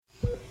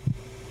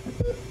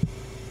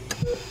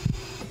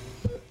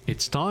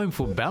It's time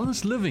for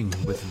Balanced Living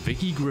with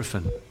Vicki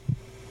Griffin.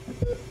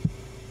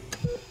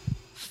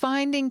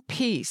 Finding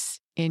peace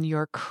in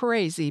your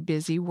crazy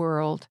busy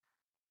world.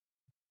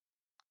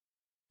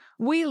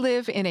 We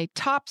live in a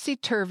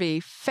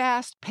topsy-turvy,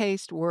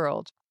 fast-paced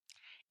world.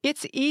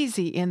 It's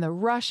easy in the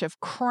rush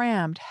of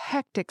crammed,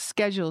 hectic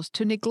schedules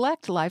to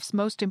neglect life's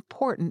most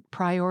important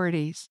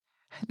priorities.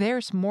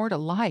 There's more to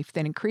life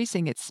than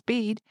increasing its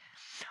speed.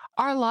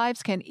 Our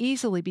lives can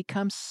easily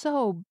become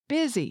so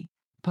busy,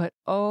 but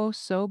oh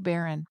so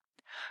barren.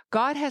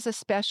 God has a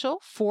special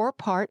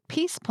 4-part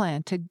peace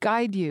plan to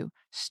guide you,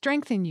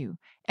 strengthen you,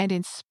 and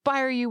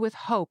inspire you with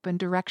hope and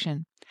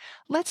direction.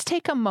 Let's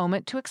take a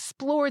moment to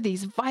explore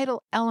these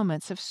vital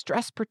elements of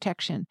stress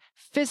protection,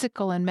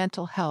 physical and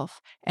mental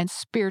health, and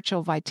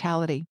spiritual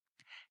vitality.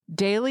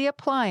 Daily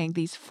applying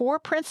these 4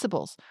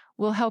 principles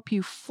will help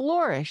you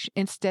flourish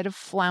instead of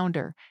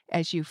flounder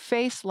as you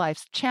face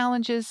life's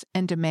challenges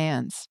and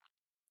demands.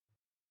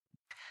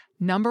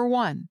 Number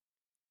 1.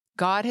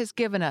 God has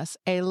given us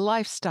a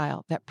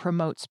lifestyle that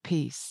promotes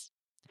peace.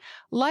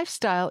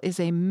 Lifestyle is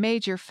a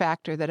major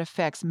factor that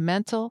affects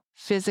mental,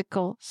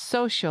 physical,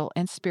 social,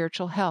 and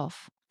spiritual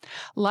health.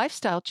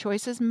 Lifestyle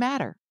choices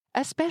matter,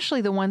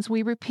 especially the ones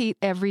we repeat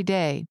every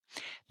day.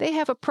 They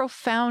have a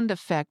profound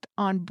effect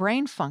on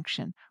brain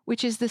function,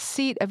 which is the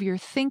seat of your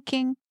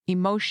thinking,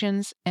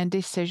 emotions, and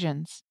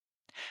decisions.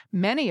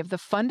 Many of the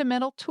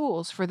fundamental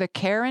tools for the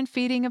care and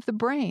feeding of the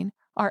brain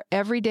are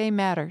everyday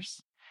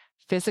matters.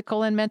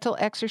 Physical and mental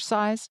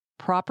exercise,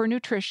 proper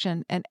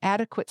nutrition, and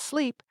adequate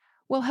sleep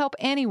will help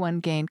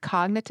anyone gain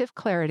cognitive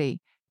clarity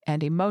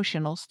and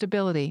emotional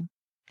stability.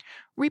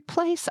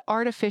 Replace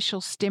artificial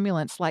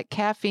stimulants like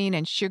caffeine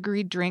and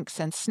sugary drinks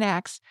and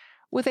snacks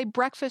with a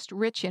breakfast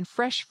rich in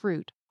fresh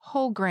fruit,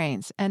 whole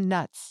grains, and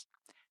nuts.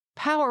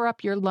 Power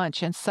up your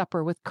lunch and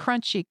supper with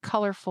crunchy,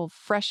 colorful,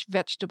 fresh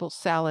vegetable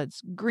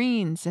salads,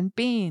 greens, and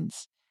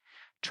beans.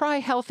 Try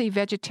healthy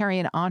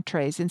vegetarian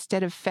entrees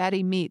instead of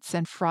fatty meats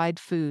and fried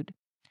food.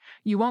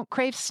 You won't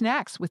crave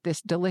snacks with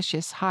this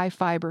delicious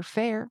high-fiber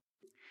fare.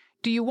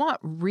 Do you want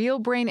real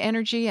brain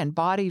energy and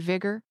body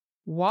vigor?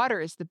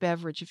 Water is the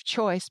beverage of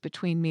choice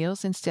between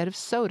meals instead of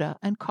soda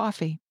and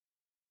coffee.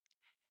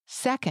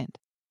 Second,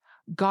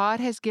 God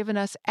has given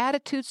us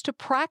attitudes to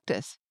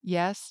practice,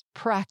 yes,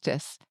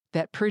 practice,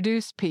 that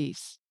produce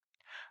peace.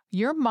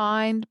 Your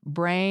mind,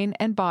 brain,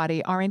 and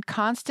body are in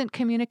constant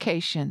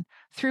communication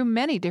through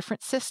many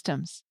different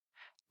systems.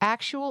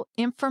 Actual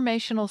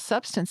informational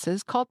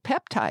substances called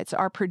peptides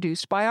are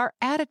produced by our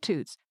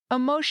attitudes,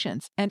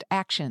 emotions, and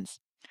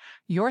actions.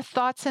 Your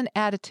thoughts and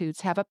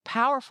attitudes have a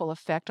powerful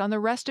effect on the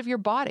rest of your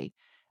body,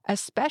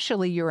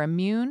 especially your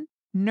immune,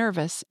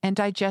 nervous, and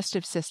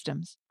digestive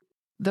systems.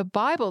 The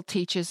Bible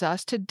teaches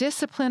us to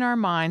discipline our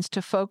minds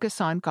to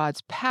focus on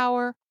God's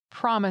power,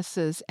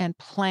 promises, and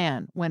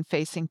plan when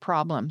facing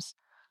problems.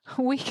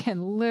 We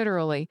can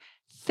literally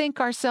think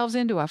ourselves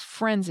into a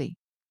frenzy,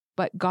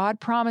 but God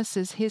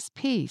promises His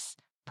peace,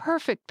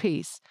 perfect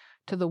peace,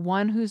 to the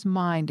one whose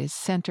mind is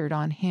centered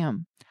on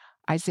Him.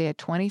 Isaiah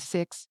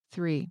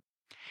 26:3.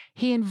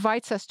 He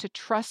invites us to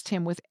trust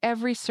Him with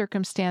every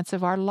circumstance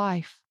of our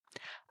life.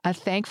 A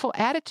thankful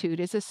attitude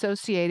is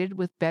associated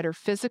with better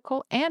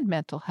physical and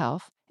mental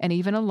health and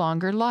even a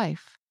longer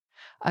life.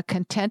 A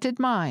contented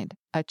mind,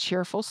 a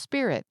cheerful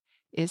spirit,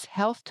 is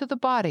health to the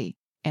body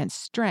and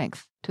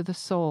strength to the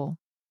soul.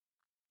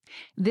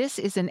 This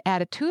is an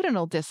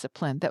attitudinal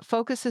discipline that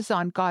focuses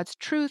on God's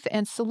truth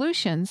and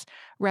solutions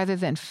rather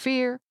than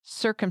fear,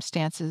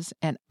 circumstances,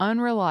 and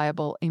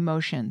unreliable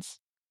emotions.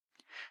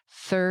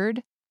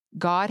 Third,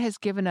 God has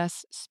given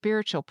us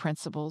spiritual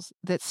principles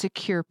that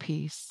secure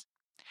peace.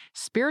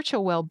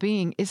 Spiritual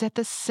well-being is at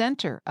the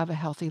center of a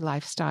healthy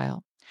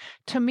lifestyle.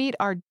 To meet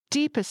our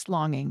deepest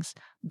longings,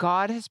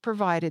 God has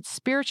provided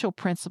spiritual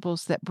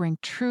principles that bring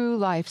true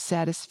life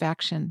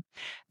satisfaction.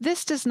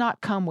 This does not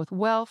come with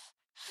wealth,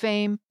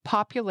 fame,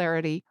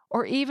 popularity,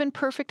 or even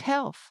perfect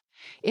health.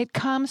 It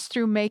comes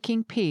through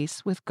making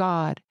peace with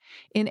God,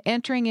 in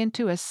entering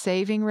into a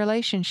saving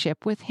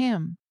relationship with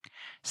Him.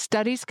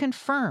 Studies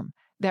confirm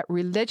that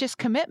religious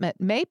commitment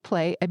may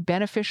play a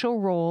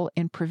beneficial role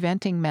in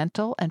preventing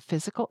mental and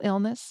physical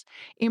illness,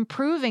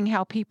 improving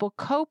how people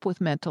cope with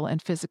mental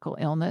and physical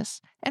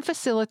illness, and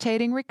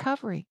facilitating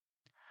recovery.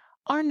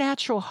 Our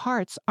natural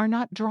hearts are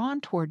not drawn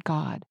toward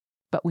God,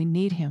 but we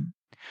need Him.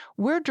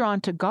 We're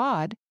drawn to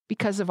God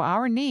because of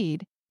our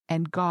need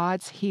and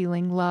God's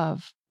healing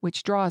love,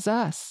 which draws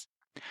us.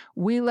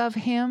 We love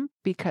Him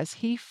because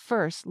He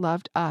first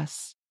loved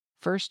us.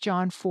 1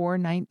 John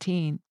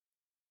 4:19.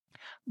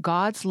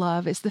 God's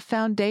love is the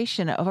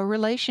foundation of a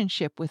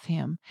relationship with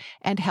Him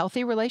and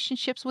healthy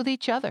relationships with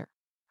each other.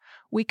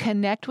 We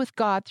connect with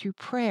God through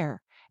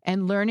prayer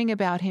and learning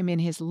about Him in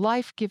His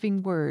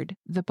life-giving Word,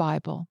 the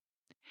Bible.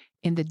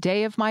 In the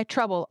day of my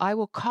trouble, I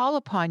will call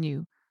upon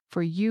you,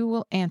 for you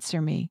will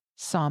answer me.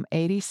 Psalm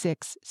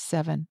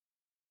 86:7.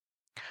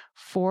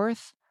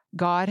 Fourth,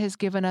 God has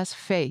given us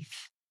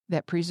faith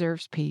that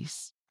preserves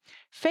peace.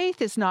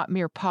 Faith is not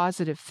mere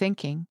positive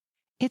thinking.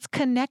 It's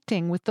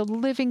connecting with the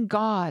living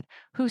God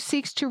who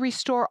seeks to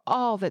restore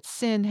all that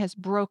sin has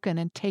broken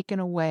and taken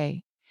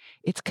away.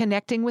 It's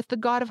connecting with the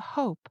God of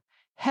hope,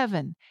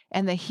 heaven,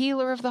 and the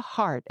healer of the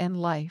heart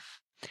and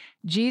life.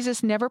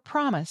 Jesus never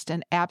promised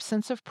an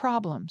absence of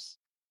problems.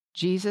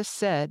 Jesus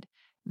said,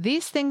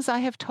 "These things I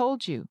have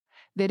told you,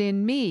 that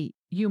in me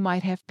you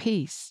might have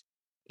peace.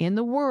 In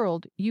the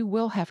world you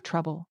will have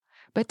trouble,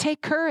 but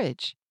take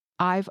courage.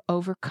 I've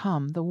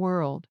overcome the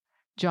world."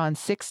 John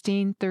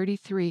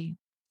 16:33.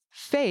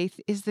 Faith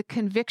is the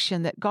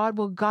conviction that God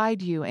will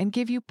guide you and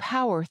give you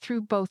power through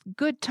both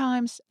good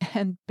times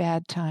and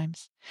bad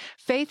times.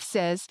 Faith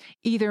says,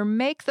 either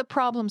make the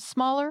problem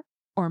smaller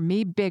or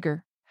me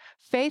bigger.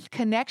 Faith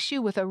connects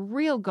you with a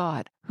real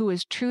God who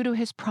is true to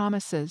his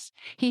promises.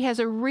 He has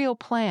a real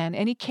plan,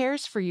 and he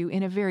cares for you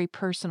in a very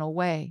personal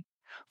way.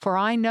 "For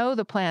I know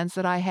the plans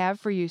that I have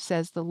for you,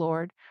 says the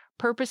Lord,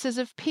 purposes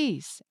of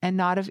peace and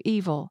not of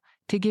evil,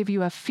 to give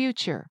you a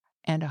future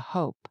and a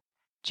hope."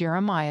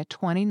 Jeremiah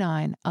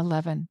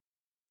 29:11.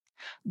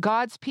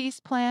 God's peace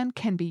plan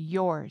can be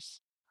yours.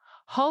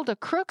 Huldah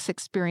Crooks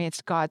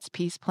experienced God's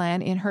peace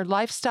plan in her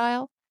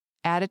lifestyle,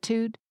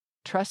 attitude,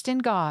 trust in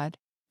God,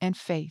 and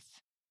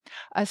faith.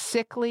 A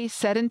sickly,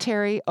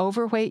 sedentary,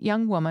 overweight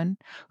young woman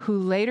who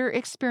later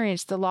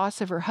experienced the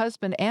loss of her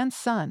husband and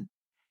son,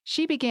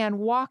 she began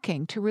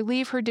walking to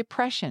relieve her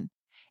depression,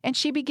 and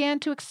she began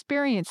to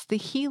experience the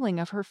healing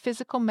of her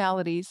physical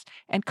maladies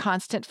and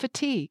constant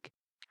fatigue.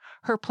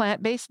 Her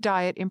plant-based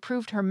diet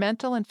improved her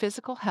mental and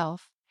physical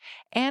health,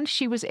 and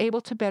she was able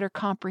to better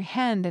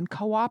comprehend and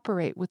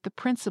cooperate with the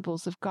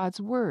principles of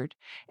God's Word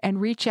and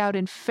reach out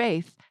in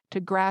faith to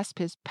grasp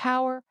His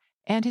power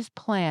and His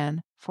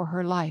plan for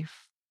her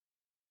life.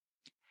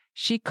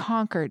 She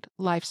conquered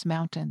life's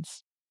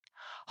mountains.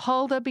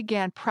 Huldah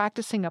began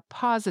practicing a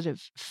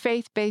positive,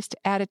 faith-based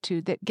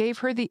attitude that gave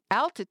her the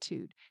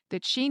altitude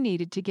that she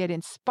needed to get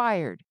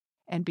inspired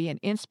and be an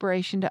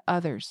inspiration to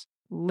others,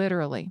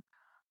 literally.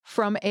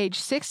 From age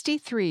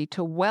 63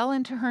 to well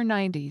into her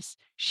 90s,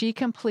 she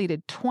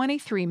completed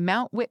 23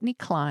 Mount Whitney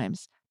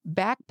climbs,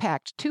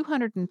 backpacked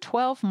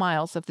 212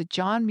 miles of the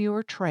John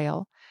Muir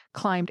Trail,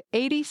 climbed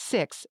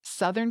 86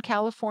 Southern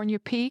California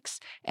peaks,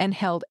 and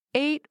held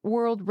 8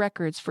 world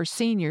records for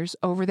seniors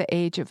over the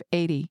age of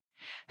 80.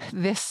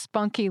 This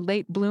spunky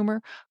late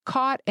bloomer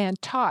caught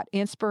and taught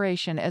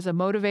inspiration as a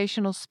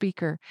motivational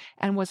speaker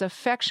and was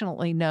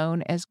affectionately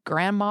known as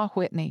Grandma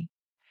Whitney.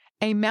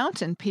 A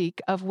mountain peak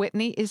of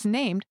Whitney is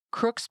named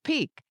Crooks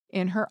Peak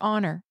in her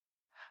honor.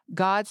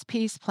 God's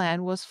peace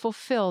plan was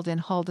fulfilled in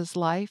Huldah's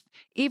life,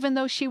 even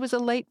though she was a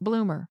late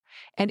bloomer,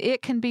 and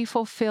it can be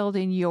fulfilled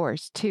in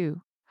yours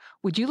too.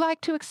 Would you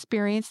like to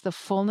experience the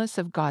fullness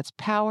of God's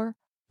power,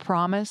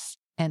 promise,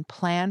 and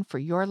plan for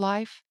your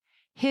life?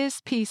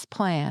 His peace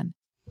plan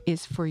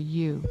is for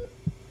you.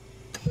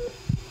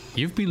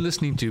 You've been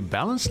listening to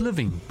Balanced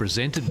Living,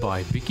 presented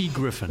by Vicki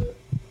Griffin.